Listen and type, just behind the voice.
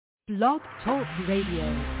Blog Talk Radio.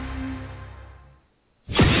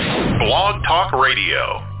 Blog Talk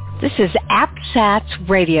Radio. This is APSATS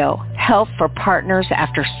Radio, Help for Partners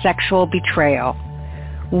After Sexual Betrayal.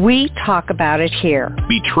 We talk about it here.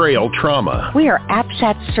 Betrayal trauma. We are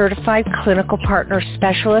APSATS certified clinical partner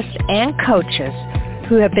specialists and coaches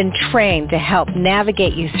who have been trained to help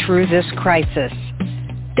navigate you through this crisis.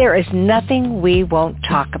 There is nothing we won't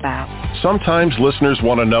talk about. Sometimes listeners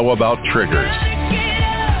want to know about triggers.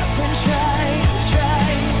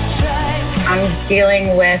 I'm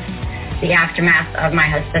dealing with the aftermath of my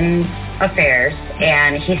husband's affairs,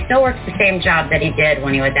 and he still works the same job that he did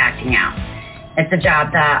when he was acting out. It's a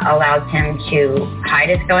job that allows him to hide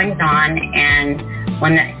his goings-on and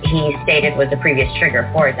one that he stated was a previous trigger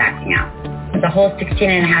for his acting out. The whole 16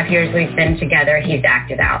 and a half years we've been together, he's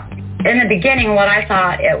acted out. In the beginning, what I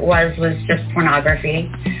thought it was just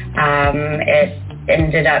pornography. It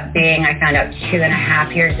ended up being, I found out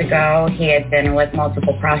 2.5 years ago, he had been with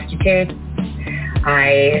multiple prostitutes.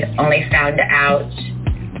 I only found out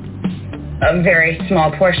a very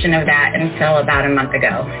small portion of that until about a month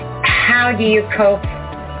ago. How do you cope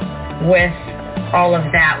with all of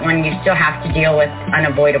that when you still have to deal with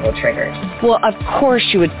unavoidable triggers? Well, of course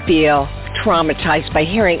you would feel traumatized by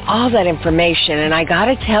hearing all that information. And I got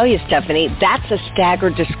to tell you, Stephanie, that's a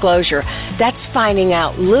staggered disclosure. That's finding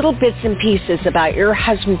out little bits and pieces about your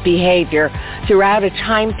husband's behavior throughout a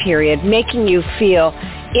time period, making you feel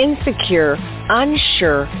insecure,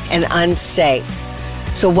 unsure, and unsafe.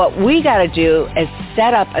 So what we got to do is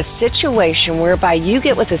set up a situation whereby you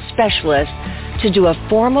get with a specialist to do a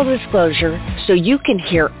formal disclosure so you can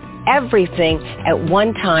hear everything at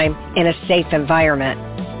one time in a safe environment.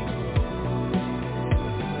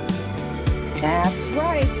 That's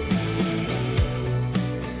right.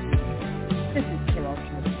 This is Carol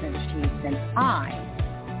Cheese, and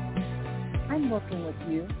I'm working with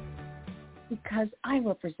you because I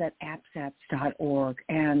represent APSATS.org,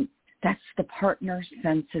 and that's the Partner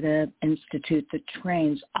Sensitive Institute that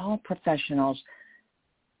trains all professionals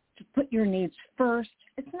to put your needs first.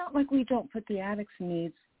 It's not like we don't put the addict's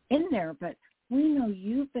needs in there, but we know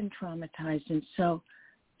you've been traumatized, and so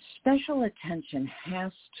special attention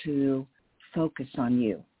has to focus on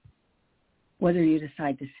you, whether you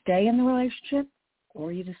decide to stay in the relationship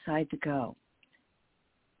or you decide to go.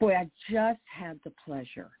 Boy, I just had the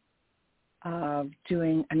pleasure of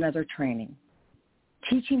doing another training,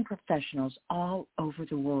 teaching professionals all over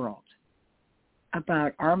the world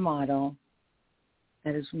about our model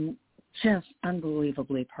that is just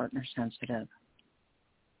unbelievably partner sensitive.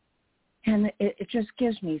 And it just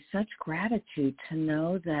gives me such gratitude to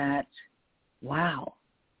know that, wow,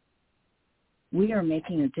 we are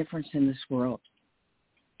making a difference in this world.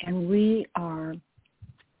 And we are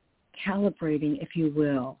calibrating, if you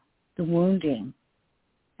will, the wounding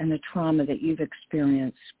and the trauma that you've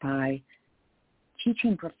experienced by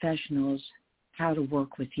teaching professionals how to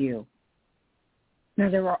work with you. Now,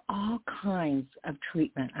 there are all kinds of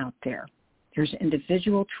treatment out there. There's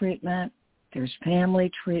individual treatment, there's family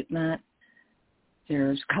treatment,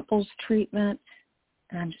 there's couples treatment,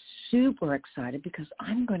 and I'm super excited because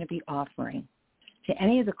I'm going to be offering to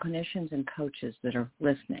any of the clinicians and coaches that are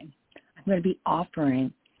listening, I'm going to be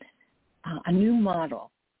offering a new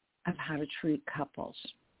model of how to treat couples,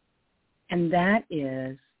 and that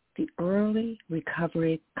is the Early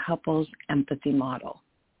Recovery Couples Empathy Model.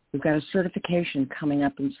 We've got a certification coming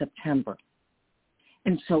up in September.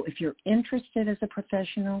 And so if you're interested as a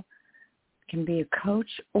professional, can be a coach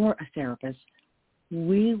or a therapist,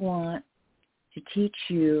 we want to teach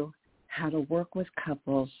you how to work with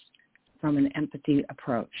couples from an empathy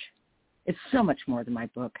approach. It's so much more than my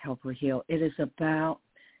book, Help or Heal. It is about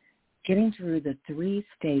getting through the 3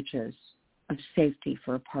 stages of safety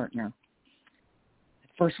for a partner.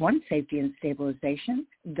 First one, safety and stabilization.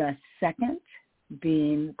 The second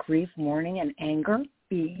being grief, mourning, and anger,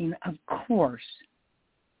 being, of course,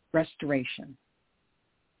 restoration.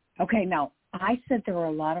 Okay, now, I said there are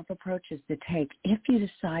a lot of approaches to take if you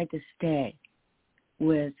decide to stay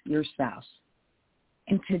with your spouse.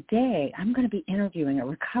 And today, I'm going to be interviewing a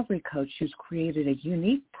recovery coach who's created a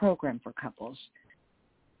unique program for couples.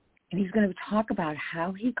 And he's going to talk about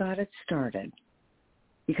how he got it started.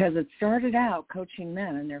 Because it started out coaching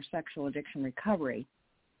men in their sexual addiction recovery.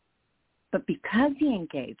 But because he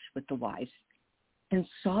engaged with the wives and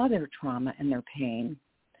saw their trauma and their pain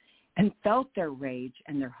and felt their rage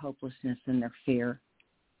and their hopelessness and their fear,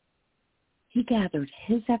 he gathered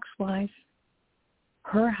his ex-wife,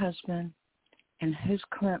 her husband, and his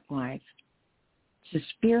current wife to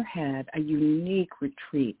spearhead a unique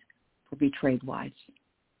retreat for betrayed wives.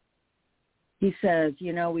 He says,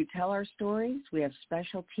 we tell our stories, we have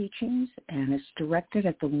special teachings, and it's directed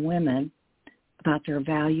at the women about their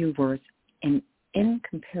value, worth, and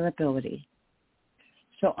incomparability.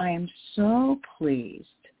 So I am so pleased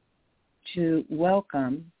to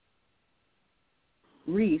welcome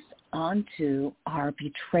Reese onto our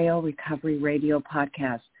Betrayal Recovery Radio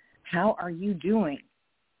podcast. How are you doing?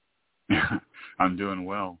 I'm doing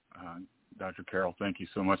well. Dr. Carol, thank you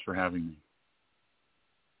so much for having me.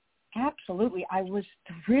 Absolutely. I was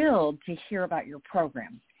thrilled to hear about your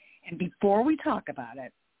program. And before we talk about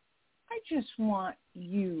it, I just want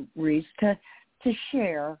you, Reese, to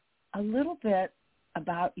share a little bit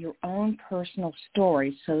about your own personal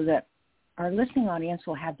story so that our listening audience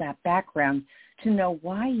will have that background to know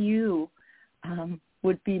why you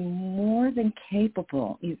would be more than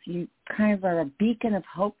capable. You kind of are a beacon of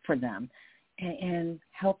hope for them and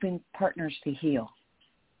helping partners to heal.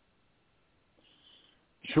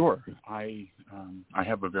 Sure. I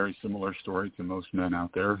have a very similar story to most men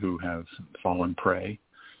out there who have fallen prey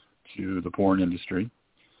to the porn industry.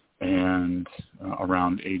 And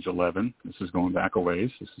around age 11, this is going back a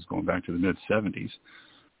ways, this is going back to the mid-70s,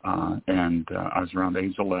 and I was around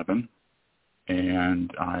age 11,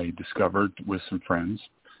 and I discovered with some friends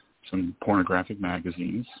some pornographic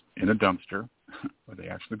magazines in a dumpster where they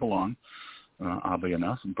actually belong, oddly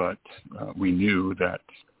enough, but we knew that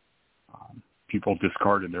people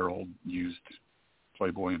discarded their old used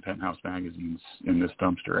Playboy and Penthouse magazines in this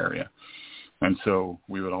dumpster area. And so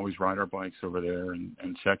we would always ride our bikes over there and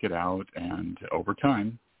check it out. And over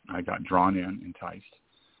time, I got drawn in, enticed,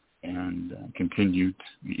 and continued,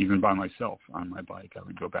 even by myself on my bike. I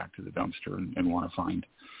would go back to the dumpster and want to find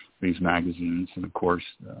these magazines. And, of course,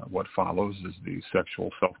 what follows is the sexual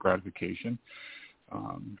self-gratification.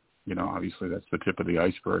 Obviously that's the tip of the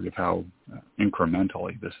iceberg of how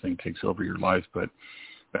incrementally this thing takes over your life. But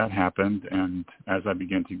that happened, and as I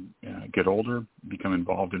began to get older, become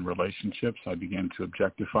involved in relationships, I began to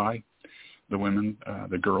objectify the women,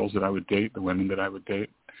 the girls that I would date, the women that I would date,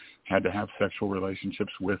 had to have sexual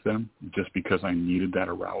relationships with them just because I needed that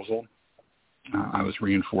arousal. I was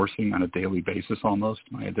reinforcing on a daily basis almost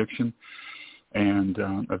my addiction. And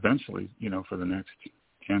eventually, for the next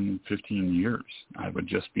 10, 15 years, I would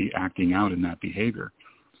just be acting out in that behavior.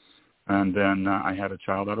 And then I had a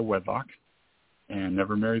child out of wedlock and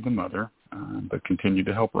never married the mother, but continued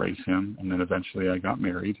to help raise him. And then eventually I got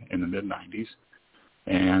married in the mid-90s,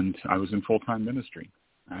 and I was in full-time ministry.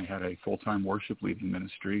 I had a full-time worship leading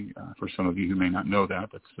ministry. For some of you who may not know that,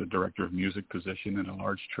 that's the director of music position in a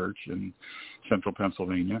large church in central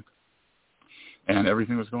Pennsylvania. And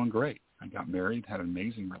everything was going great. I got married, had an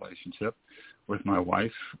amazing relationship with my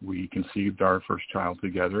wife. We conceived our first child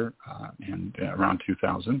together in around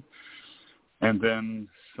 2000. And then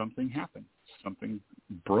something happened. Something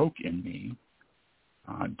broke in me.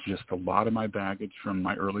 Just a lot of my baggage from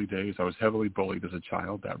my early days. I was heavily bullied as a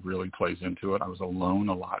child. That really plays into it. I was alone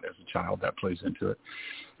a lot as a child. That plays into it.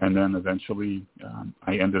 And then eventually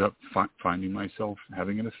I ended up finding myself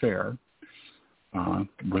having an affair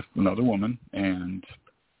with another woman and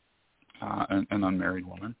an unmarried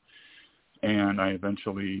woman. And I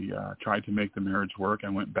eventually tried to make the marriage work. I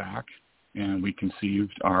went back, and we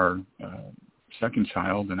conceived our second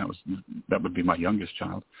child, and that would be my youngest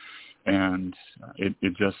child. And it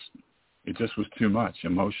just was too much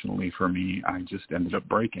emotionally for me. I just ended up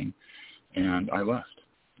breaking, and I left.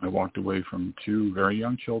 I walked away from two very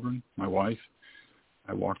young children, my wife.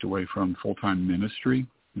 I walked away from full-time ministry,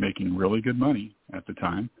 making really good money at the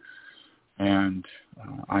time. And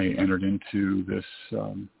I entered into this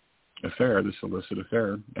affair, this illicit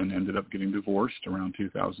affair, and ended up getting divorced around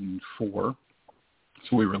 2004.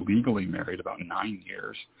 So we were legally married about 9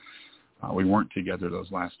 years. We weren't together those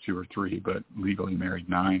last 2 or 3, but legally married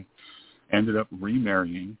 9. Ended up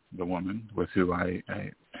remarrying the woman with who I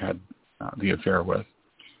had the affair with.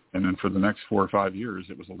 And then for the next 4 or 5 years,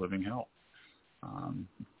 it was a living hell.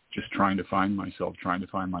 Just trying to find myself, trying to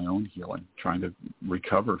find my own healing, trying to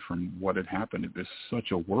recover from what had happened. It was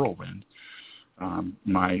such a whirlwind.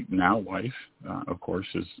 My now wife, of course,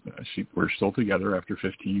 we're still together after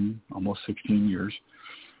 15, almost 16 years.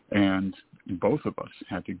 And both of us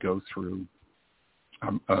had to go through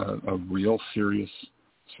a real serious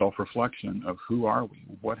self-reflection of who are we?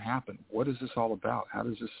 What happened? What is this all about? How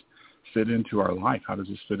does this fit into our life? How does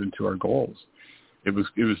this fit into our goals? It was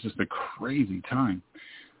just a crazy time.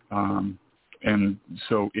 And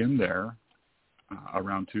so in there,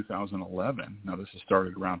 around 2011, now this has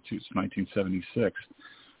started around 1976,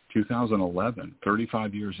 2011,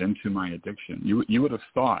 35 years into my addiction, you would have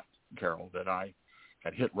thought, Carol, that I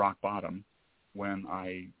had hit rock bottom when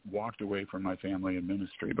I walked away from my family and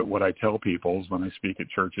ministry. But what I tell people is when I speak at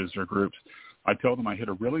churches or groups, I tell them I hit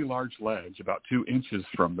a really large ledge about 2 inches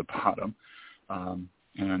from the bottom,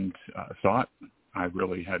 and thought I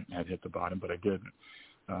really had hit the bottom, but I didn't.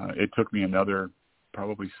 It took me another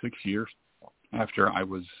probably 6 years after I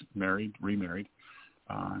was remarried,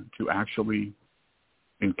 to actually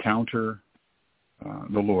encounter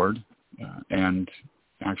the Lord and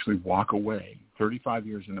actually walk away. 35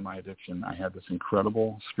 years into my addiction, I had this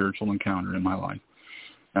incredible spiritual encounter in my life,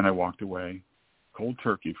 and I walked away cold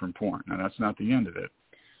turkey from porn. Now, that's not the end of it,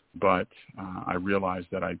 but I realized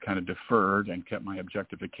that I'd kind of deferred and kept my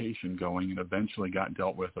objectification going and eventually got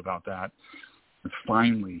dealt with about that. And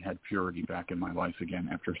finally had purity back in my life again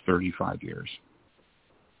after 35 years.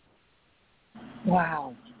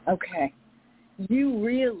 Wow. Okay. You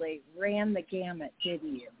really ran the gamut,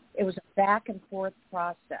 didn't you? It was a back and forth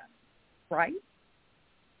process, right?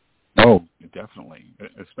 Oh, definitely,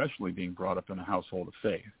 especially being brought up in a household of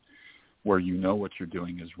faith where you know what you're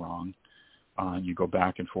doing is wrong. You go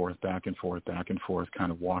back and forth,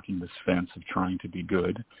 kind of walking this fence of trying to be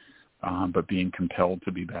good, but being compelled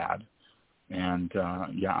to be bad. And,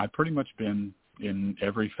 I've pretty much been in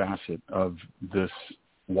every facet of this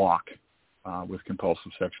walk with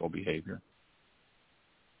compulsive sexual behavior.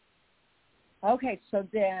 Okay, so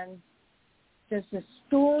then does the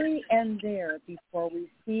story end there before we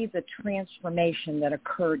see the transformation that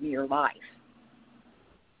occurred in your life?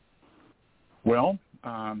 Well,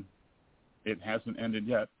 it hasn't ended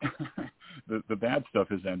yet. The bad stuff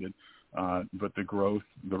has ended, but the growth,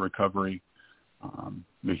 the recovery,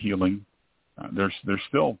 the healing, there's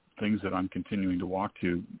still things that I'm continuing to walk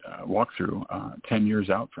through 10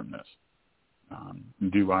 years out from this.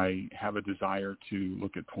 Do I have a desire to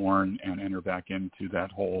look at porn and enter back into that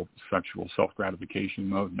whole sexual self-gratification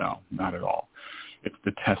mode? No, not at all. It's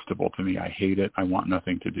detestable to me. I hate it. I want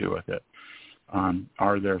nothing to do with it.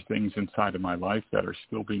 Are there things inside of my life that are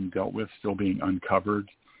still being dealt with, still being uncovered,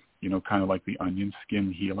 kind of like the onion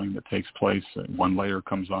skin healing that takes place? One layer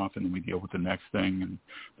comes off and then we deal with the next thing and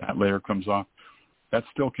that layer comes off. That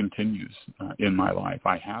still continues in my life.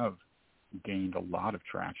 I have gained a lot of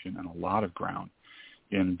traction and a lot of ground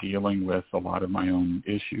in dealing with a lot of my own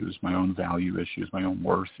issues, my own value issues, my own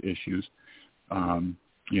worth issues,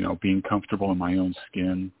 being comfortable in my own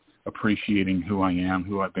skin, appreciating who I am,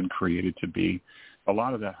 who I've been created to be. A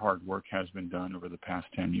lot of that hard work has been done over the past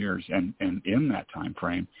 10 years. And in that time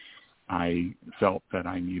frame, I felt that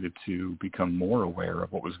I needed to become more aware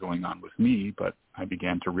of what was going on with me, but I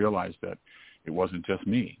began to realize that it wasn't just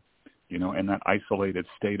me. In that isolated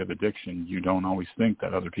state of addiction, you don't always think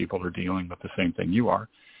that other people are dealing with the same thing you are.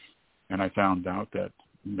 And I found out that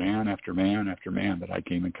man after man after man that I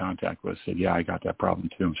came in contact with said, yeah, I got that problem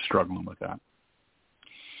too. I'm struggling with that.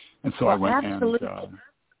 And so I went absolutely. and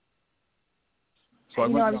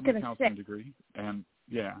got my counseling degree. And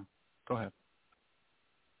go ahead.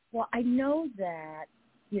 Well, I know that,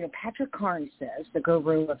 Patrick Carnes says, the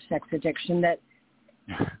guru of sex addiction, that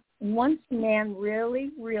once a man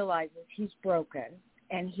really realizes he's broken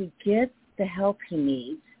and he gets the help he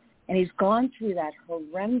needs and he's gone through that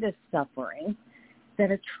horrendous suffering,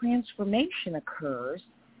 that a transformation occurs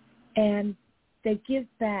and they give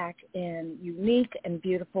back in unique and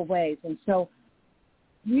beautiful ways. And so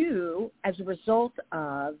you, as a result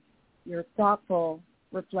of your thoughtful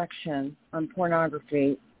reflection on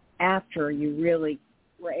pornography after you really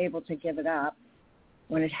were able to give it up,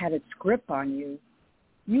 when it had its grip on you,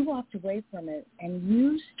 you walked away from it and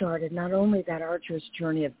you started not only that arduous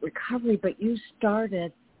journey of recovery, but you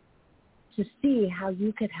started to see how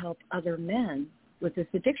you could help other men with this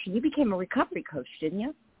addiction. You became a recovery coach, didn't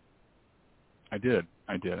you? I did.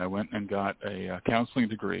 I went and got a counseling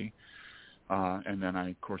degree, and then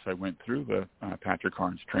I went through the Patrick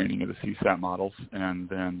Carnes training of the CSAT models, and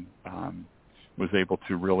then was able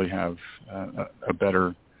to really have a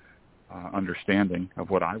better understanding of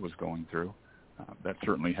what I was going through. That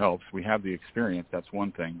certainly helps. We have the experience, that's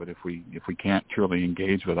one thing, but if we can't truly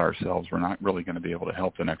engage with ourselves, we're not really going to be able to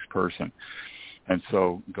help the next person. And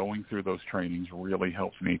so going through those trainings really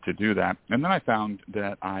helped me to do that. And then I found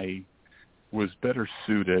that I was better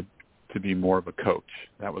suited to be more of a coach.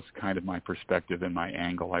 That was kind of my perspective and my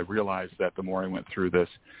angle. I realized that the more I went through this,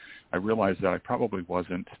 I realized that I probably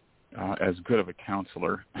wasn't as good of a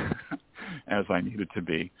counselor as I needed to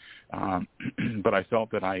be. But I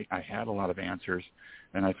felt that I had a lot of answers,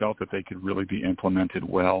 and I felt that they could really be implemented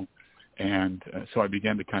well. And so I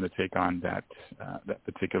began to kind of take on that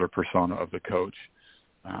particular persona of the coach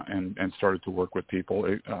and started to work with people.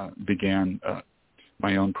 It began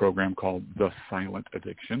my own program called The Silent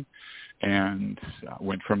Addiction, and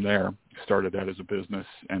went from there, started that as a business,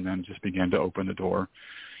 and then just began to open the door.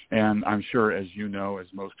 And I'm sure, as you know, as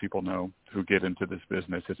most people know who get into this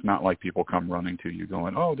business, it's not like people come running to you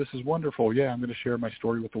going, oh, this is wonderful. Yeah, I'm going to share my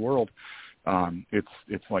story with the world.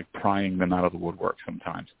 It's like prying them out of the woodwork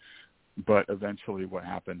sometimes. But eventually what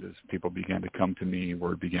happened is people began to come to me,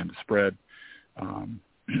 word began to spread,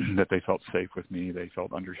 that they felt safe with me, they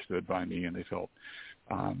felt understood by me, and they felt,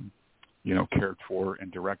 cared for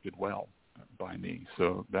and directed well by me.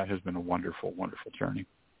 So that has been a wonderful, wonderful journey.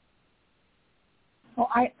 Well,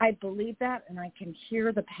 I believe that, and I can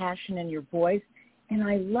hear the passion in your voice. And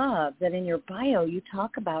I love that in your bio you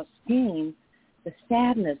talk about seeing the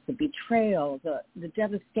sadness, the betrayal, the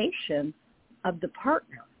devastation of the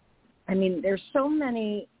partner. I mean, there's so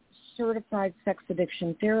many certified sex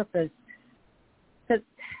addiction therapists that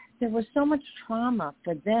there was so much trauma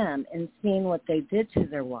for them in seeing what they did to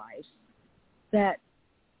their wives that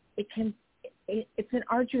it's an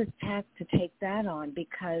arduous task to take that on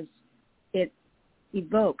because it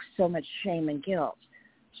evokes so much shame and guilt.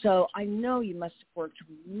 So I know you must have worked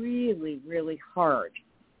really, really hard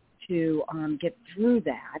to get through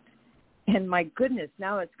that. And my goodness,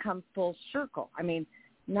 now it's come full circle. I mean,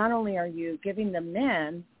 not only are you giving the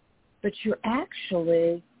men, but you're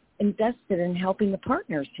actually invested in helping the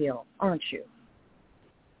partners heal, aren't you?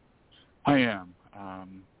 I am.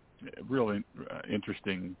 Really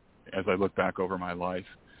interesting as I look back over my life.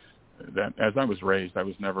 That as I was raised, I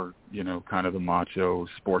was never, kind of the macho,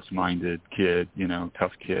 sports-minded kid,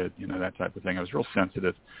 tough kid, that type of thing. I was real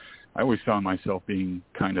sensitive. I always found myself being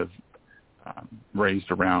kind of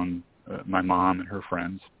raised around my mom and her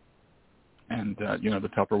friends, and the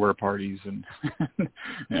Tupperware parties and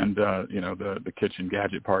the kitchen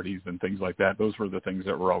gadget parties and things like that. Those were the things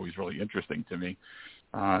that were always really interesting to me.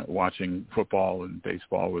 Watching football and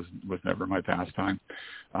baseball was never my pastime,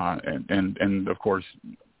 and of course.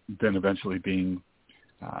 Then eventually being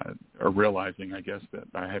or realizing, I guess, that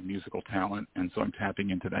I have musical talent, and so I'm tapping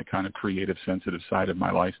into that kind of creative, sensitive side of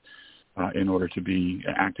my life in order to be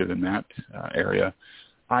active in that area.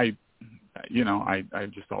 I've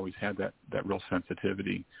just always had that real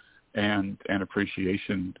sensitivity and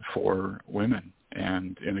appreciation for women,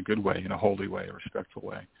 and in a good way, in a holy way, a respectful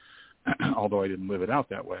way, although I didn't live it out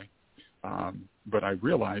that way. But I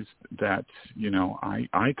realized that,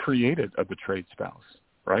 I created a betrayed spouse.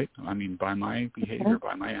 Right? I mean, by my behavior,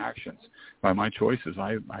 by my actions, by my choices,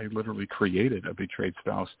 I literally created a betrayed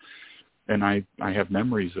spouse. And I have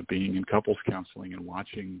memories of being in couples counseling and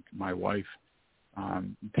watching my wife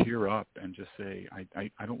tear up and just say,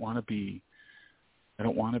 I don't want to be a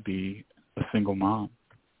single mom.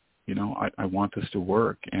 I want this to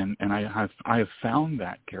work. And I have found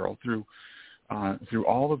that, Carol, through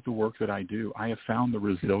all of the work that I do. I have found the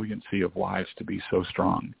resiliency of wives to be so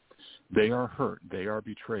strong. They are hurt. They are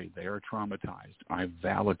betrayed. They are traumatized. I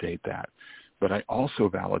validate that. But I also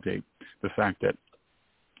validate the fact that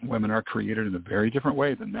women are created in a very different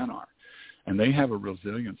way than men are. And they have a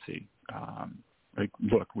resiliency.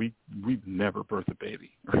 Look, we'd never birth a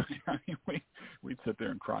baby. Right? I mean, we'd sit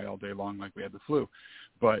there and cry all day long like we had the flu.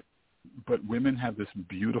 But women have this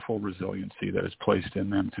beautiful resiliency that is placed in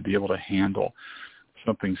them to be able to handle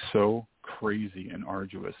something so crazy and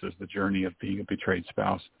arduous as the journey of being a betrayed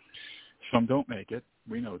spouse. Some don't make it.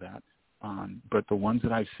 We know that. But the ones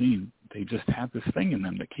that I've seen, they just have this thing in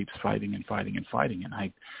them that keeps fighting and fighting and fighting. And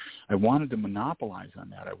I wanted to monopolize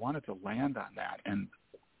on that. I wanted to land on that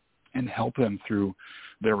and help them through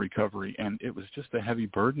their recovery. And it was just a heavy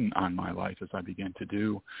burden on my life as I began to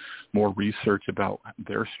do more research about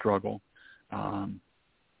their struggle.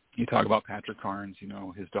 You talk about Patrick Carnes,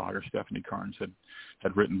 his daughter, Stephanie Carnes,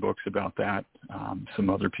 had written books about that. Some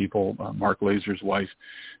other people, Mark Laser's wife,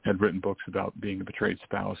 had written books about being a betrayed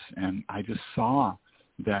spouse. And I just saw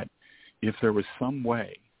that if there was some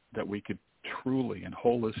way that we could truly and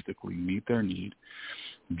holistically meet their need,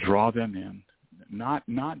 draw them in, not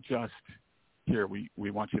just, here, we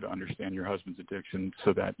want you to understand your husband's addiction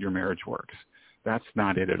so that your marriage works. That's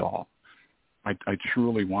not it at all. I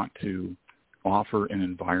truly want to offer an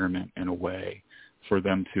environment and a way for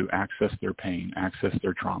them to access their pain, access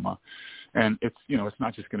their trauma. And it's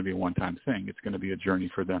not just going to be a one-time thing. It's going to be a journey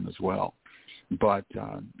for them as well. But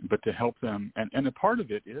to help them, and a part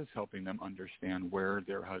of it is helping them understand where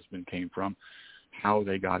their husband came from, how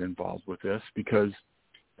they got involved with this, because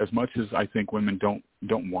as much as I think women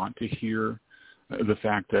don't want to hear the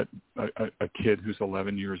fact that a kid who's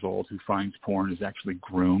 11 years old who finds porn is actually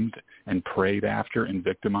groomed and preyed after and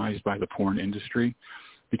victimized by the porn industry,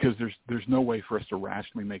 because there's no way for us to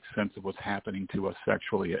rationally make sense of what's happening to us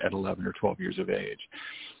sexually at 11 or 12 years of age.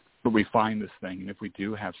 But we find this thing, and if we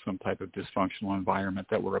do have some type of dysfunctional environment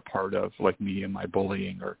that we're a part of, like me and my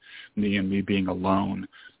bullying, or me being alone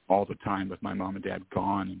all the time with my mom and dad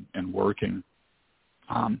gone and working,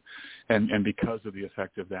 and because of the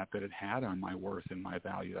effect of that it had on my worth and my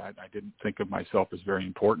value, I didn't think of myself as very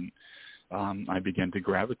important. I began to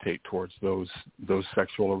gravitate towards those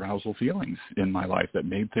sexual arousal feelings in my life that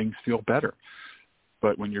made things feel better.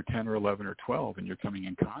 But when you're 10 or 11 or 12 and you're coming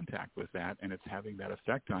in contact with that and it's having that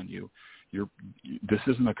effect on you, this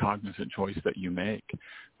isn't a cognizant choice that you make.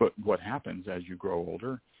 But what happens as you grow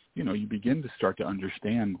older, you begin to start to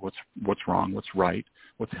understand what's wrong, what's right,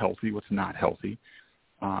 what's healthy, what's not healthy.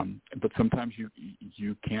 But sometimes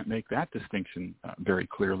you can't make that distinction very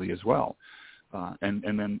clearly as well. And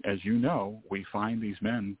then, as you know, we find these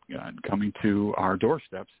men coming to our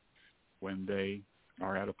doorsteps when they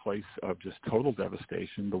are at a place of just total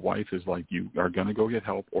devastation. The wife is like, you are going to go get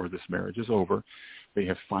help or this marriage is over. They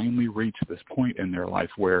have finally reached this point in their life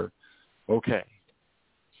where, okay,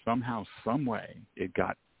 somehow, some way, it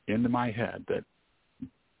got into my head that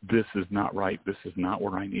this is not right. This is not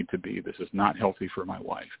where I need to be. This is not healthy for my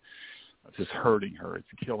wife. This is hurting her. It's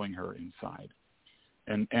killing her inside.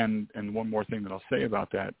 And one more thing that I'll say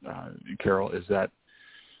about that, Carol, is that,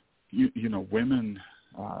 women,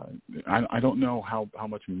 I don't know how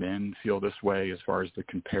much men feel this way as far as the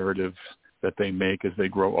comparative that they make as they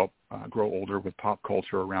grow older with pop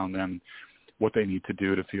culture around them, what they need to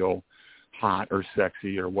do to feel hot or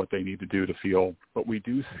sexy or what they need to do to feel. But we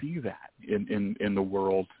do see that in the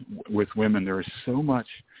world with women. There is so much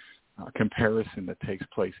comparison that takes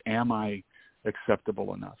place. Am I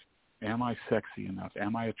acceptable enough? Am I sexy enough?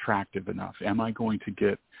 Am I attractive enough? Am I going to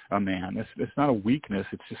get a man? It's not a weakness.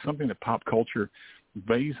 It's just something that pop culture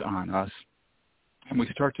lays on us. And we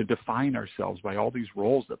start to define ourselves by all these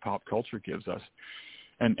roles that pop culture gives us.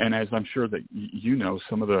 And as I'm sure that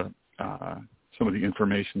some of the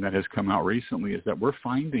information that has come out recently is that we're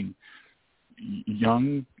finding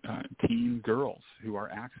young teen girls who are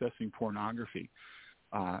accessing pornography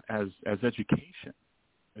as education.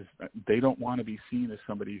 They don't want to be seen as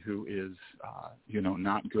somebody who is,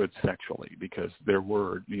 not good sexually, because their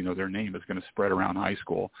word, their name is going to spread around high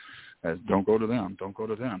school as don't go to them, don't go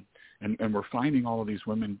to them. And we're finding all of these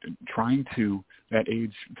women trying to, at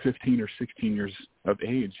age 15 or 16 years of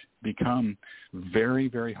age, become very,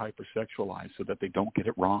 very hypersexualized so that they don't get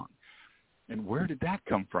it wrong. And where did that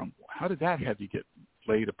come from? How did that have you get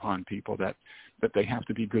laid upon people that they have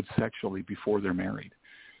to be good sexually before they're married?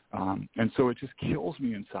 And so it just kills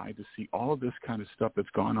me inside to see all of this kind of stuff that's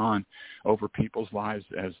gone on over people's lives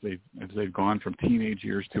as they've gone from teenage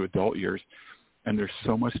years to adult years. And there's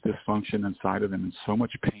so much dysfunction inside of them and so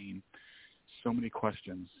much pain, so many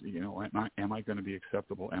questions. Am I going to be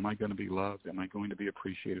acceptable? Am I going to be loved? Am I going to be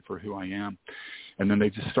appreciated for who I am? And then they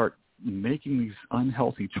just start making these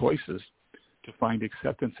unhealthy choices to find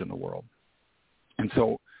acceptance in the world. And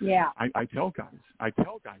so I tell guys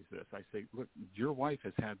this. I say, look, your wife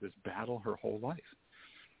has had this battle her whole life.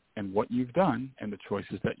 And what you've done and the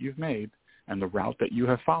choices that you've made and the route that you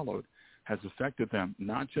have followed has affected them,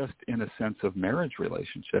 not just in a sense of marriage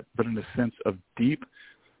relationship, but in a sense of deep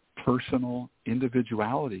personal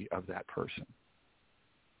individuality of that person.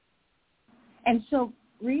 And so,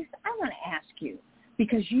 Reese, I want to ask you,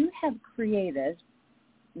 because you have created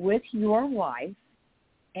with your wife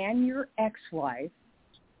and your ex-wife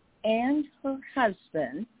and her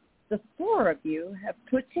husband, the four of you have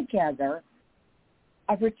put together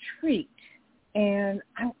a retreat. And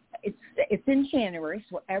it's in January,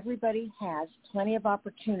 so everybody has plenty of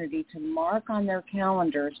opportunity to mark on their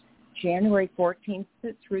calendars January 14th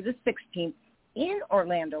through the 16th in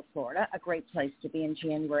Orlando, Florida, a great place to be in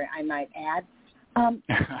January, I might add.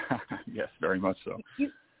 Yes, very much so.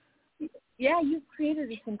 You've created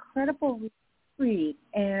this incredible retreat,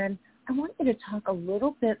 and I want you to talk a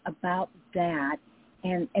little bit about that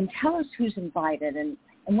and tell us who's invited and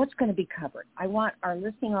what's going to be covered. I want our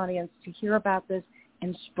listening audience to hear about this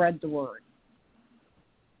and spread the word.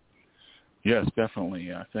 Yes,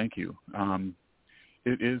 definitely. Thank you.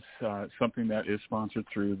 It is something that is sponsored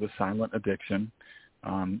through The Silent Addiction.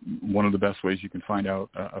 One of the best ways you can find out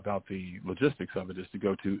about the logistics of it is to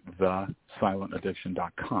go to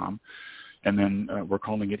thesilentaddiction.com. And then we're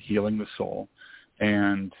calling it Healing the Soul.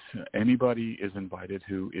 And anybody is invited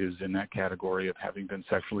who is in that category of having been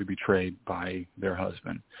sexually betrayed by their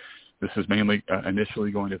husband. This is mainly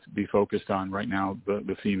initially going to be focused on right now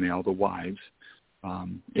the female, the wives,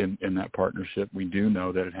 in that partnership. We do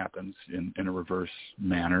know that it happens in a reverse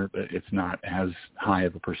manner, but it's not as high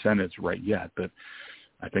of a percentage right yet. But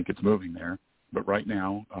I think it's moving there. But right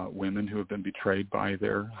now, women who have been betrayed by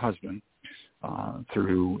their husband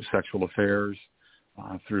through sexual affairs,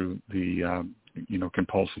 through the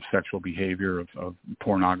compulsive sexual behavior of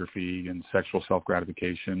pornography and sexual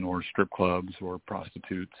self-gratification, or strip clubs or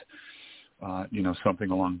prostitutes,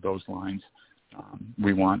 something along those lines.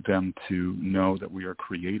 We want them to know that we are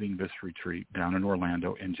creating this retreat down in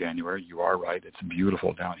Orlando in January. You are right. It's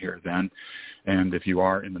beautiful down here then. And if you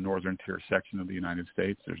are in the northern tier section of the United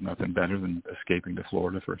States, there's nothing better than escaping to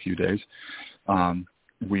Florida for a few days.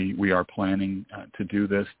 We are planning to do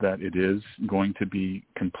this, that it is going to be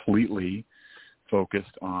completely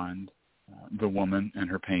focused on the woman and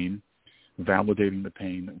her pain, validating the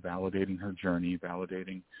pain, validating her journey,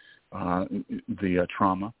 validating the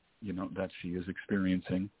trauma that she is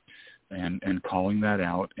experiencing, and calling that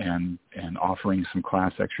out, and offering some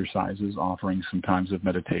class exercises, offering some times of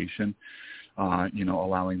meditation,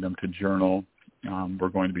 allowing them to journal. We're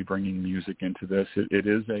going to be bringing music into this. It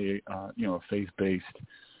is a faith-based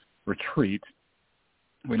retreat.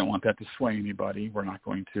 We don't want that to sway anybody. We're not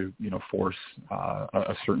going to, force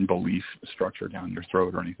a certain belief structure down your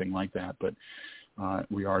throat or anything like that. But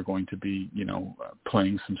we are going to be,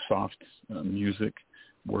 playing some soft music,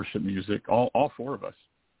 worship music. All four of us,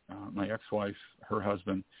 my ex-wife, her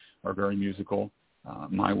husband, are very musical.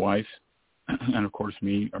 My wife, and of course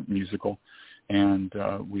me, are musical. And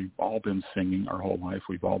we've all been singing our whole life.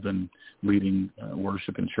 We've all been leading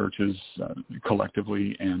worship in churches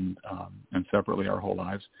collectively and separately our whole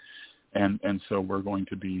lives. And so we're going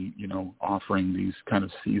to be, offering these kind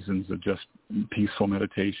of seasons of just peaceful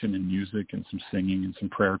meditation and music and some singing and some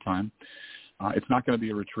prayer time. It's not going to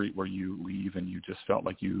be a retreat where you leave and you just felt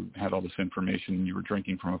like you had all this information and you were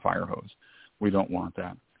drinking from a fire hose. We don't want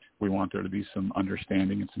that. We want there to be some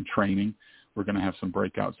understanding and some training. We're going to have some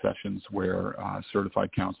breakout sessions where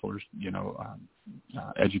certified counselors,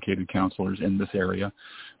 educated counselors in this area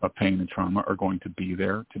of pain and trauma are going to be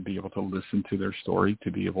there to be able to listen to their story,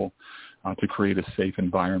 to be able to create a safe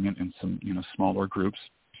environment in some, smaller groups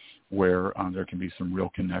where there can be some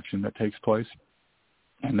real connection that takes place.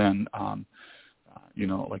 And then,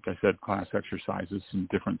 like I said, class exercises, some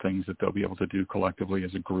different things that they'll be able to do collectively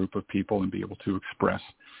as a group of people and be able to express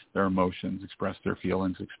their emotions, express their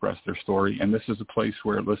feelings, express their story. And this is a place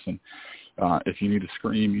where, listen, if you need to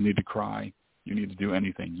scream, you need to cry, you need to do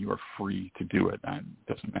anything, you are free to do it. And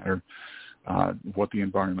it doesn't matter what the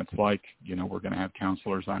environment's like. We're going to have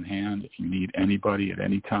counselors on hand. If you need anybody at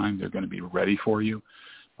any time, they're going to be ready for you.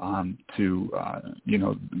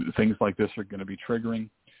 Things like this are going to be triggering.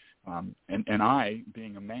 And I,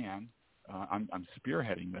 being a man, I'm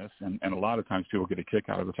spearheading this, and a lot of times people get a kick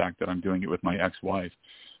out of the fact that I'm doing it with my ex-wife.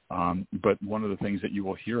 But one of the things that you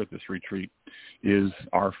will hear at this retreat is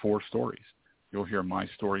our four stories. You'll hear my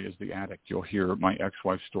story as the addict. You'll hear my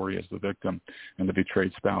ex-wife's story as the victim and the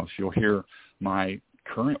betrayed spouse. You'll hear my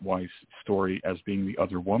current wife's story as being the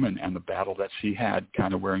other woman and the battle that she had,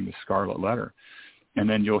 kind of wearing the scarlet letter. And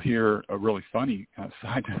then you'll hear a really funny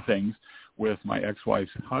side to things with my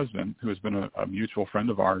ex-wife's husband, who has been a mutual friend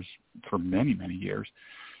of ours for many, many years,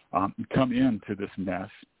 come into this mess,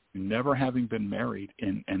 never having been married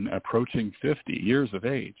and approaching 50 years of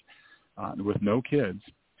age, with no kids,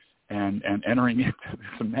 and entering into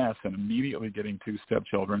this mess and immediately getting 2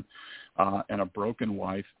 stepchildren and a broken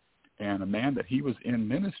wife, and a man that he was in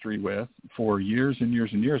ministry with for years and years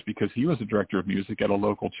and years, because he was the director of music at a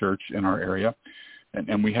local church in our area.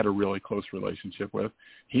 And we had a really close relationship with.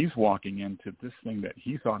 He's walking into this thing that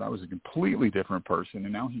he thought I was a completely different person,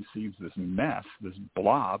 and now he sees this mess, this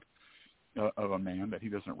blob of a man that he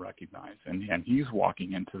doesn't recognize, and he's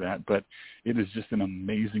walking into that. But it is just an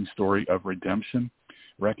amazing story of redemption,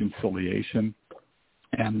 reconciliation,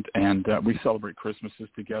 and we celebrate Christmases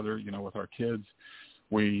together, with our kids.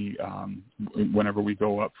 We, whenever we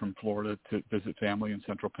go up from Florida to visit family in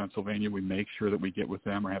central Pennsylvania, we make sure that we get with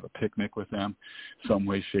them or have a picnic with them, some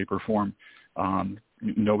way, shape, or form.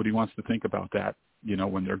 Nobody wants to think about that,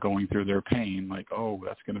 when they're going through their pain, like, oh,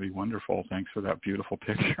 that's going to be wonderful. Thanks for that beautiful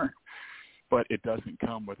picture. But it doesn't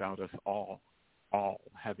come without us all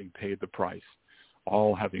having paid the price,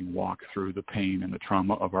 all having walked through the pain and the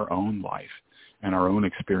trauma of our own life and our own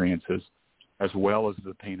experiences, as well as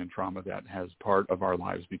the pain and trauma that has part of our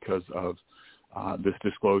lives because of this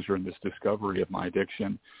disclosure and this discovery of my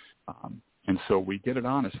addiction. And so we get it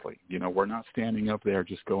honestly. We're not standing up there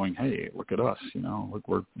just going, hey, look at us, look,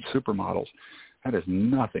 we're supermodels. That has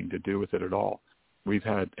nothing to do with it at all. We've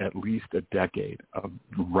had at least a decade of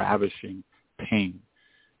ravishing pain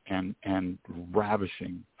and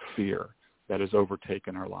ravishing fear that has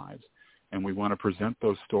overtaken our lives. And we want to present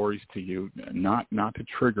those stories to you, not to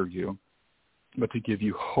trigger you, but to give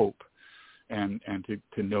you hope and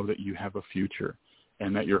to know that you have a future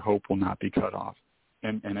and that your hope will not be cut off.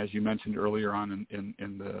 And as you mentioned earlier on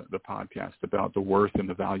in the podcast about the worth and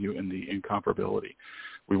the value and the incomparability,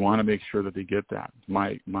 we want to make sure that they get that.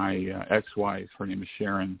 My ex-wife, her name is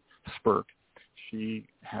Sharon Spurk. She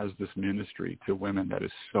has this ministry to women that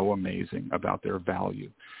is so amazing about their value,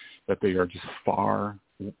 that they are just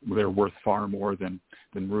they're worth far more than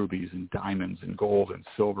rubies and diamonds and gold and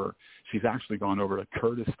silver. She's actually gone over to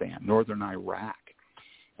Kurdistan, northern Iraq,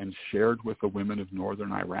 and shared with the women of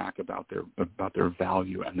northern Iraq about their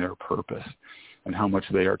value and their purpose and how much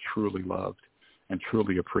they are truly loved and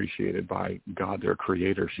truly appreciated by God, their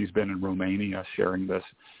creator. She's been in Romania sharing this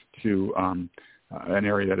to an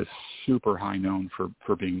area that is super high known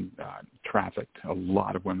for being trafficked. A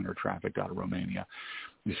lot of women are trafficked out of Romania.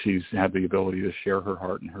 She's had the ability to share her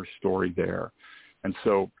heart and her story there. And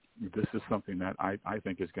so this is something that I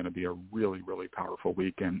think is going to be a really, really powerful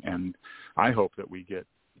week. And I hope that we get,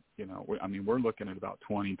 we're looking at about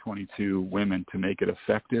 20, 22 women to make it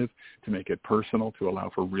effective, to make it personal, to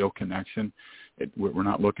allow for real connection. We're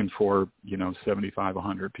not looking for, 75,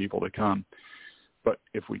 100 people to come. But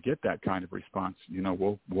if we get that kind of response,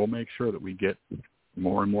 we'll make sure that we get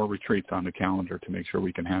more and more retreats on the calendar to make sure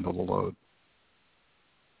we can handle the load.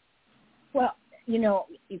 Well,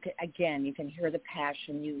 you can hear the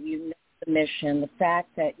passion, you know the mission, the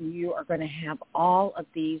fact that you are going to have all of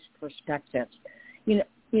these perspectives.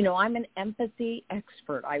 I'm an empathy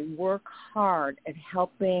expert. I work hard at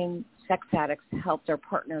helping sex addicts help their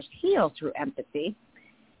partners heal through empathy.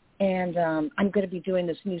 And I'm going to be doing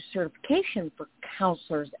this new certification for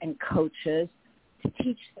counselors and coaches to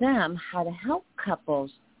teach them how to help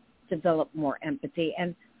couples develop more empathy.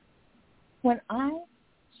 And when I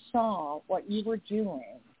saw what you were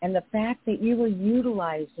doing and the fact that you were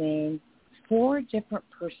utilizing 4 different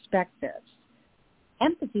perspectives,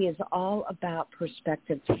 empathy is all about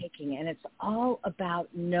perspective taking, and it's all about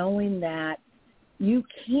knowing that you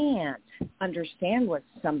can't understand what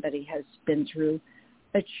somebody has been through,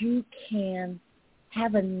 but you can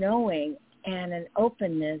have a knowing and an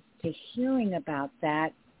openness to hearing about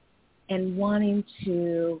that and wanting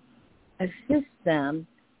to assist them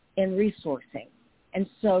in resourcing. And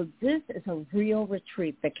so this is a real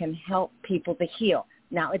retreat that can help people to heal.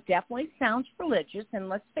 Now, it definitely sounds religious, and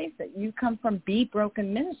let's face it, you come from Be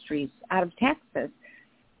Broken Ministries out of Texas,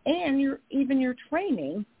 and your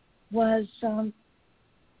training was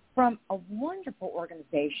from a wonderful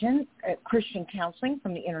organization, Christian Counseling,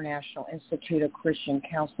 from the International Institute of Christian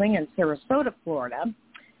Counseling in Sarasota, Florida.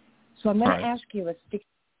 So I'm going to ask you a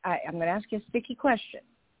sticky question.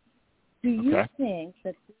 Do you think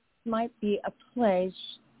that this might be a place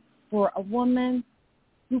for a woman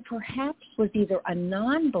who perhaps was either a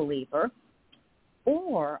non-believer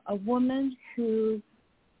or a woman who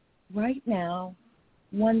right now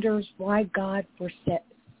wonders why God forsaked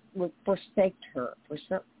her?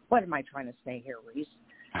 What am I trying to say here, Reese?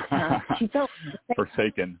 She felt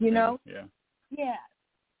forsaken. Yeah. Yeah.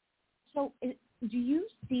 So do you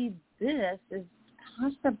see this as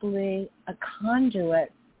possibly a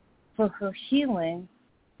conduit for her healing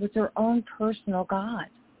with her own personal God?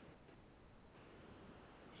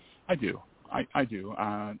 I do. I do.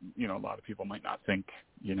 A lot of people might not think,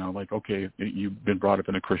 okay, you've been brought up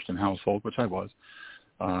in a Christian household, which I was.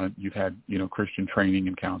 You've had, Christian training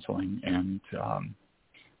and counseling, and,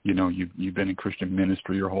 you've been in Christian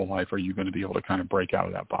ministry your whole life. Are you going to be able to kind of break out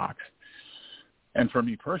of that box? And for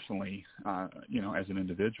me personally, as an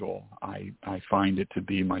individual, I find it to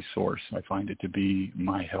be my source. I find it to be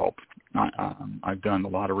my help. I've done a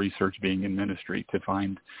lot of research being in ministry to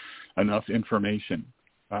find enough information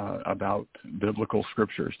about biblical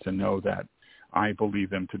scriptures to know that I believe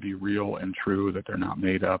them to be real and true, that they're not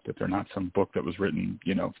made up, that they're not some book that was written,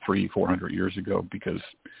 300-400 years ago, because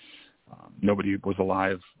nobody was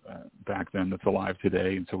alive back then that's alive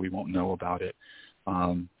today, and so we won't know about it.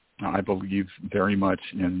 I believe very much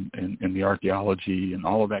in the archaeology and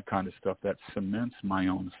all of that kind of stuff that cements my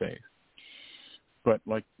own faith. But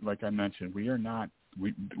like I mentioned,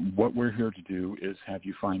 what we're here to do is have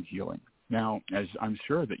you find healing. Now, as I'm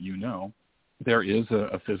sure that there is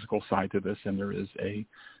a physical side to this, and there is a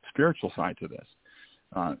spiritual side to this.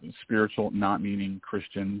 Spiritual, not meaning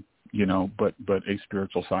Christian, but a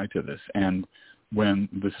spiritual side to this. And when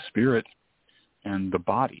the spirit and the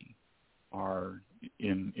body are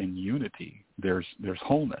in unity, there's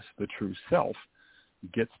wholeness. The true self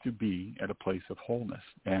gets to be at a place of wholeness,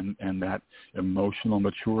 and that emotional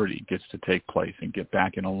maturity gets to take place and get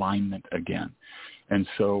back in alignment again. And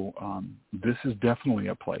so this is definitely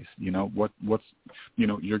a place,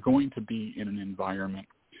 you're going to be in an environment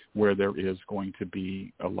where there is going to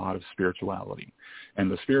be a lot of spirituality.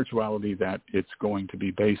 And the spirituality that it's going to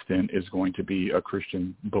be based in is going to be a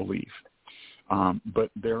Christian belief. But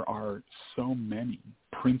there are so many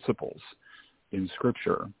principles in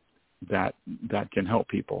Scripture that can help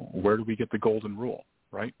people. Where do we get the golden rule,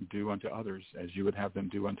 right? Do unto others as you would have them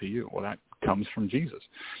do unto you. Well, that comes from Jesus.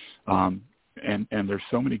 And there's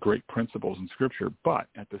so many great principles in Scripture, but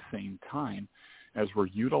at the same time, as we're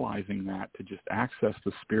utilizing that to just access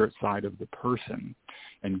the spirit side of the person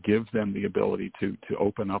and give them the ability to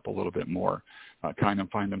open up a little bit more, kind of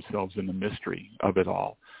find themselves in the mystery of it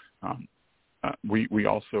all. We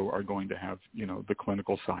also are going to have, the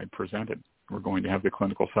clinical side presented. We're going to have the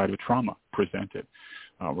clinical side of trauma presented.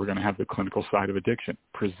 We're going to have the clinical side of addiction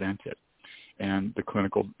presented, and the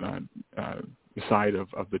clinical side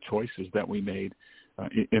of the choices that we made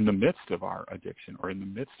in the midst of our addiction or in the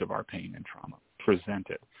midst of our pain and trauma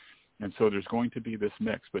presented. And so there's going to be this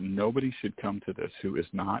mix, but nobody should come to this who is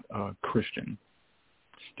not a Christian,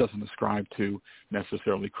 doesn't ascribe to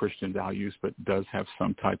necessarily Christian values, but does have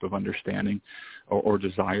some type of understanding or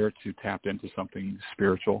desire to tap into something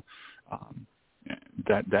spiritual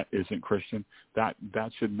that isn't Christian. That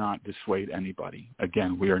should not dissuade anybody.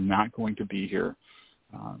 Again, we are not going to be here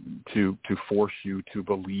to force you to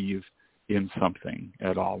believe in something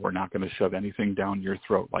at all. We're not going to shove anything down your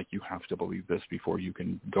throat like you have to believe this before you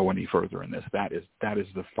can go any further in this. That is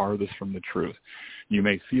the farthest from the truth. You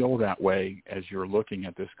may feel that way as you're looking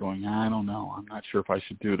at this going, I don't know, I'm not sure if I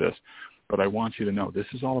should do this. But I want you to know this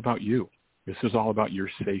is all about you. This is all about your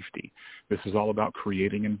safety. This is all about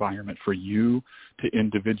creating an environment for you to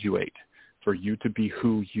individuate, for you to be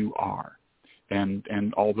who you are.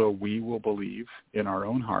 And although we will believe in our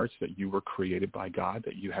own hearts that you were created by God,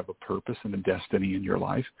 that you have a purpose and a destiny in your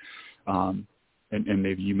life, and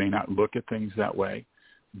maybe you may not look at things that way,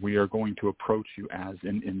 we are going to approach you as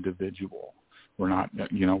an individual. We're not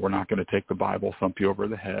going to take the Bible, thump you over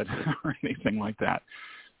the head or anything like that.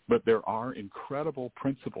 But there are incredible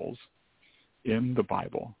principles in the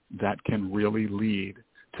Bible that can really lead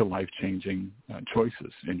to life-changing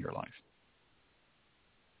choices in your life.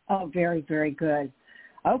 Oh, very, very good.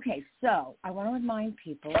 Okay, so I want to remind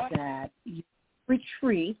people that you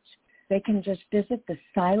retreat. They can just visit the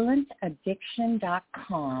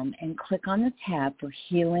silentaddiction.com and click on the tab for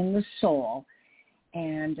Healing the Soul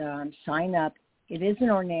and sign up. It is in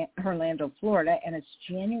Orlando, Florida, and it's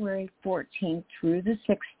January 14th through the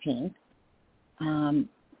 16th.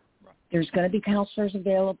 There's going to be counselors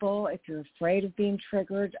available. If you're afraid of being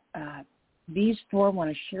triggered, these four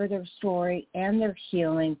want to share their story and their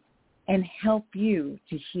healing and help you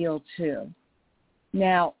to heal too.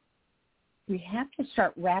 Now, we have to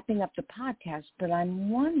start wrapping up the podcast, but I'm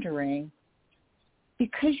wondering,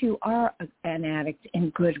 because you are an addict in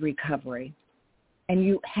good recovery and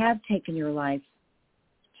you have taken your life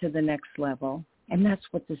to the next level, and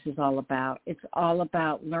that's what this is all about. It's all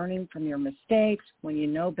about learning from your mistakes. When you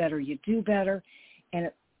know better, you do better.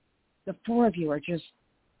 And the four of you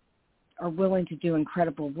are willing to do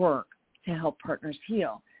incredible work to help partners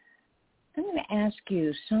heal. I'm going to ask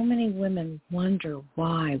you, so many women wonder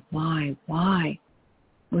why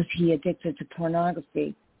was he addicted to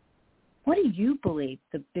pornography? What do you believe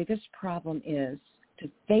the biggest problem is to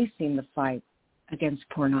facing the fight against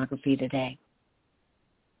pornography today?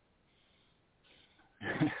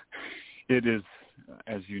 It is,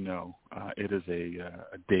 as you know, it is a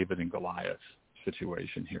David and Goliath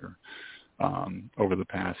situation here. Over the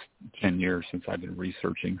past 10 years since I've been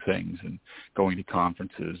researching things and going to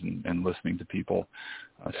conferences and listening to people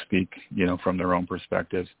speak, from their own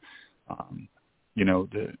perspectives,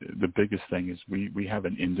 the biggest thing is we have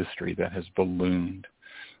an industry that has ballooned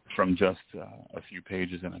from just a few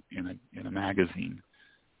pages in a magazine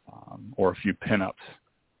or a few pinups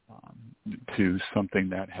to something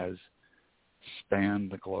that has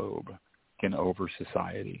spanned the globe and over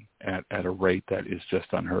society at a rate that is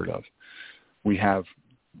just unheard of. We have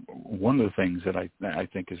one of the things that I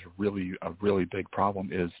think is really a really big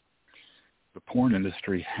problem is the porn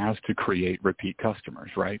industry has to create repeat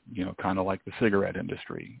customers, right? Kind of like the cigarette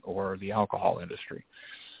industry or the alcohol industry.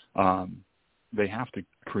 They have to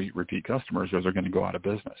create repeat customers or they're going to go out of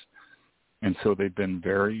business. And so they've been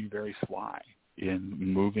very, very sly in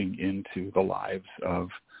moving into the lives of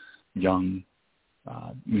young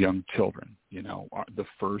children. The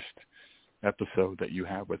first episode that you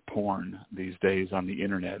have with porn these days on the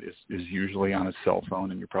internet is usually on a cell phone,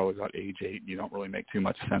 and you're probably about age 8. You don't really make too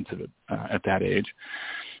much sense of it at that age.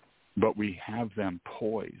 But we have them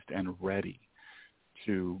poised and ready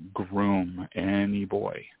to groom any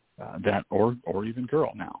boy that or even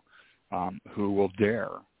girl now who will dare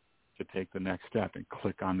to take the next step and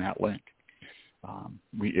click on that link.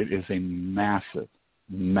 It is a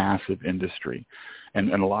massive industry.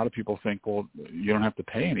 And a lot of people think, well, you don't have to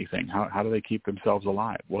pay anything. How do they keep themselves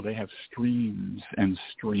alive? Well, they have streams and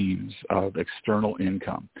streams of external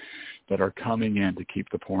income that are coming in to keep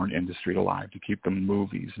the porn industry alive, to keep the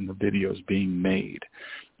movies and the videos being made,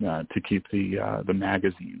 to keep the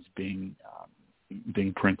magazines being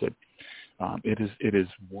printed. It is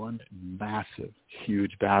one massive,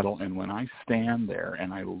 huge battle. And when I stand there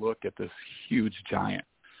and I look at this huge giant,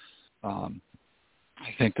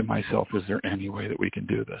 I think to myself, is there any way that we can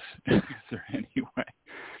do this? Is there any way,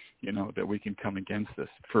 that we can come against this?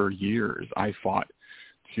 For years, I fought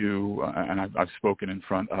to, and I've spoken in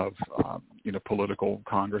front of, political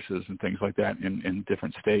congresses and things like that in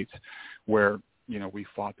different states where, we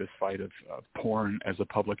fought this fight of porn as a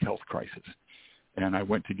public health crisis. And I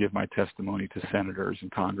went to give my testimony to senators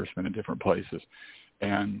and congressmen in different places,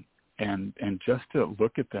 and just to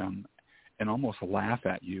look at them and almost laugh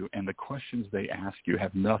at you, and the questions they ask you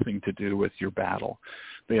have nothing to do with your battle.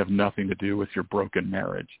 They have nothing to do with your broken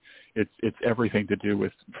marriage. It's everything to do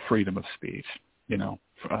with freedom of speech,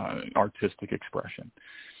 artistic expression,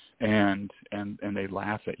 and they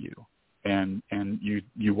laugh at you, and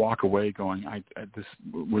you walk away going,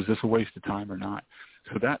 was this a waste of time or not?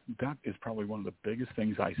 So that is probably one of the biggest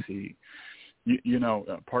things I see.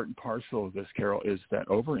 Part and parcel of this, Carol, is that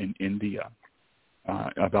over in India,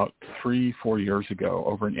 about 3-4 years ago,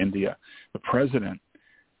 over in India, the president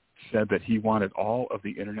said that he wanted all of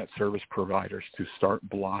the internet service providers to start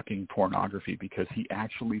blocking pornography because he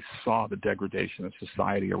actually saw the degradation of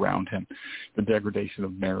society around him, the degradation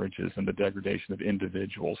of marriages and the degradation of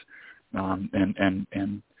individuals,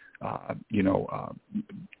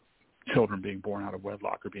 children being born out of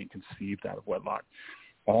wedlock or being conceived out of wedlock,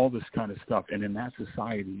 all this kind of stuff. And in that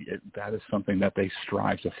society, that is something that they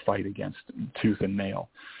strive to fight against tooth and nail.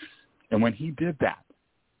 And when he did that,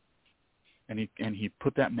 and he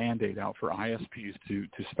put that mandate out for ISPs to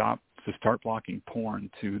start blocking porn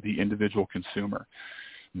to the individual consumer,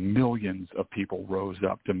 millions of people rose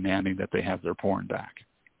up demanding that they have their porn back.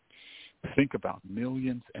 Think about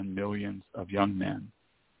millions and millions of young men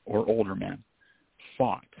or older men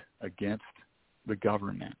fought against the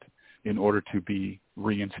government in order to be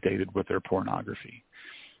reinstated with their pornography.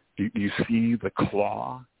 Do you see the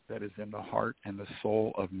claw that is in the heart and the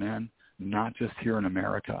soul of men, not just here in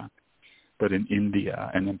America, but in India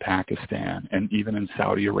and in Pakistan and even in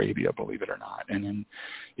Saudi Arabia, believe it or not, and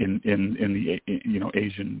in the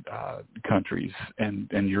Asian countries and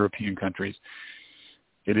European countries?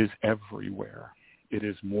 It is everywhere. It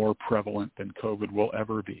is more prevalent than COVID will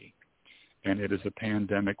ever be. And it is a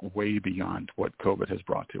pandemic way beyond what COVID has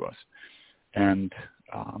brought to us. And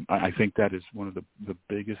I think that is one of the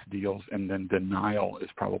biggest deals. And then denial is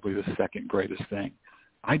probably the second greatest thing.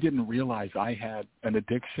 I didn't realize I had an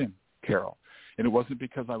addiction, Carol. And it wasn't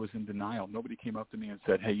because I was in denial. Nobody came up to me and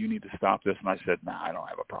said, hey, you need to stop this. And I said, nah, I don't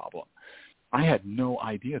have a problem. I had no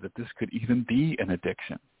idea that this could even be an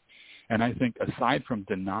addiction. And I think aside from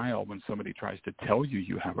denial, when somebody tries to tell you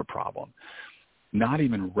you have a problem, not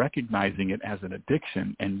even recognizing it as an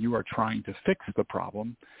addiction, and you are trying to fix the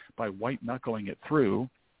problem by white-knuckling it through,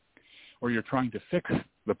 or you're trying to fix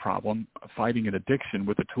the problem, fighting an addiction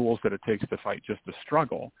with the tools that it takes to fight just the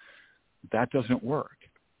struggle, that doesn't work.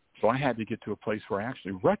 So I had to get to a place where I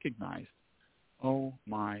actually recognized, oh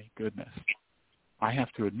my goodness, I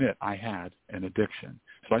have to admit I had an addiction.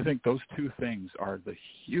 So I think those two things are the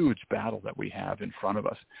huge battle that we have in front of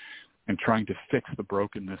us, and trying to fix the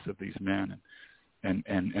brokenness of these men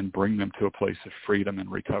and bring them to a place of freedom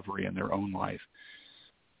and recovery in their own life.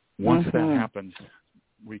 Once that happens,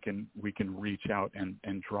 we can reach out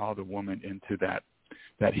and draw the woman into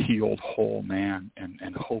that healed, whole man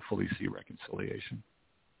and hopefully see reconciliation.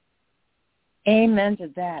 Amen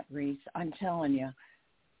to that, Reese. I'm telling you.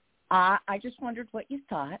 I just wondered what you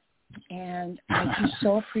thought, and I just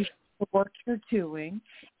so appreciate the work you're doing.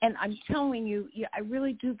 And I'm telling you, I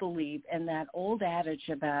really do believe in that old adage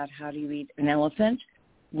about how do you eat an elephant,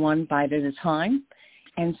 one bite at a time.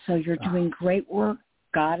 And so you're doing great work.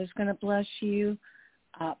 God is going to bless you.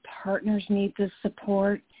 Partners need this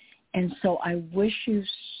support. And so I wish you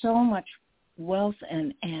so much wealth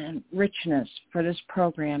and richness for this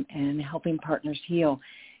program and helping partners heal.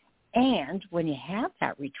 And when you have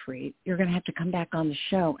that retreat, you're going to have to come back on the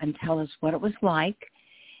show and tell us what it was like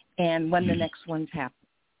and when the next one's happen,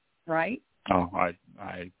 right? Oh,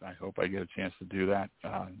 I hope I get a chance to do that.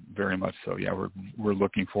 Very much so. Yeah, we're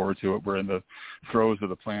looking forward to it. We're in the throes of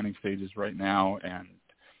the planning stages right now, and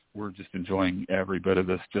we're just enjoying every bit of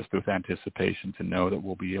this just with anticipation to know that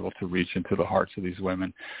we'll be able to reach into the hearts of these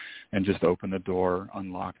women and just open the door,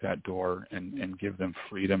 unlock that door, and give them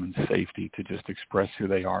freedom and safety to just express who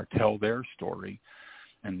they are, tell their story,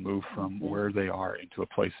 and move from where they are into a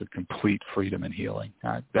place of complete freedom and healing.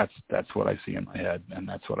 That's what I see in my head, and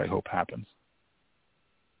that's what I hope happens.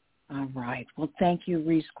 All right. Well, thank you,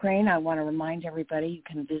 Reese Crane. I want to remind everybody you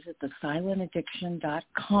can visit the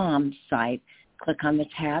silentaddiction.com site, click on the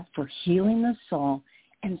tab for Healing the Soul,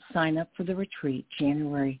 and sign up for the retreat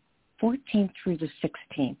January 14th through the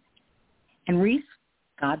 16th. And Reese,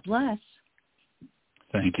 God bless.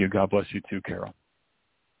 Thank you. God bless you too, Carol.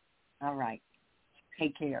 All right.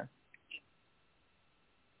 Take care.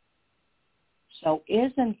 So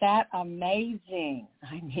isn't that amazing?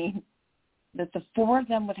 I mean, that the four of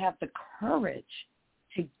them would have the courage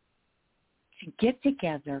to get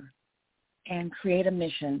together and create a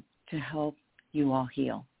mission to help you all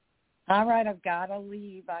heal. All right, I've got to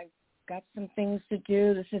leave. I've got some things to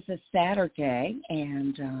do. This is a Saturday,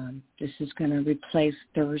 and this is going to replace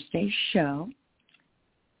Thursday's show.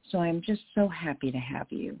 So I'm just so happy to have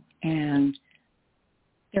you. And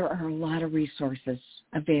there are a lot of resources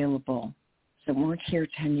available that weren't here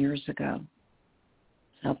 10 years ago.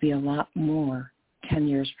 There'll be a lot more 10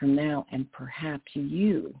 years from now, and perhaps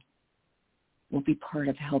you will be part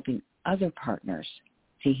of helping other partners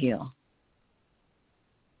to heal.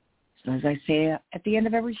 So as I say at the end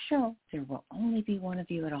of every show, there will only be one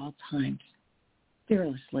of you at all times.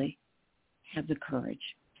 Fearlessly have the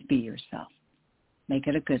courage to be yourself. Make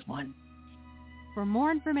it a good one. For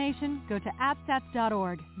more information, go to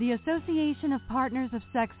APSATS.org, the Association of Partners of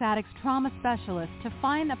Sex Addicts Trauma Specialists, to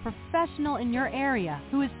find a professional in your area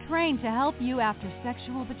who is trained to help you after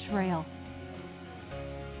sexual betrayal.